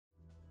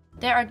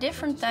There are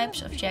different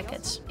types of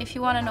jackets. If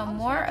you want to know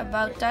more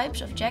about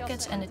types of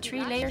jackets and the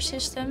 3-layer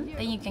system,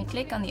 then you can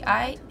click on the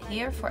I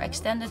here for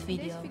extended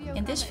video.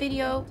 In this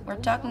video, we're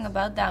talking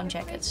about down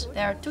jackets.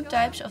 There are 2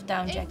 types of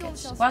down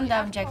jackets. One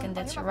down jacket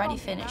that's already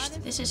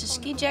finished. This is a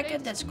ski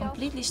jacket that's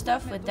completely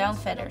stuffed with down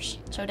feathers,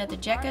 so that the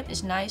jacket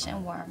is nice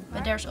and warm.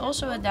 But there's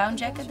also a down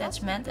jacket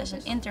that's meant as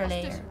an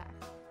interlayer.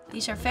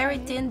 These are very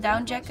thin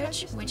down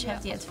jackets, which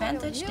have the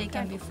advantage they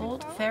can be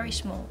folded very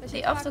small.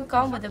 They often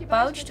come with a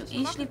pouch to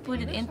easily put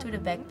it into the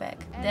backpack.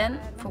 Then,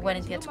 for when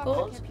it gets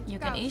cold, you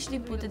can easily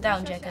put the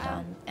down jacket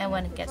on. And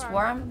when it gets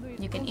warm,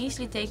 you can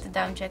easily take the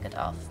down jacket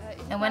off.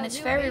 And when it's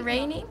very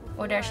rainy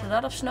or there's a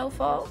lot of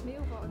snowfall,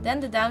 then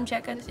the down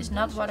jacket is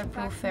not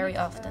waterproof very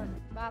often.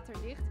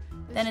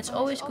 Then it's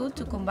always good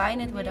to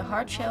combine it with a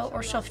hard shell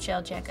or soft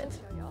shell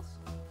jacket.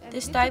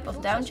 This type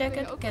of down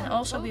jacket can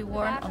also be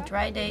worn on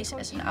dry days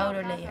as an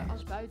outer layer.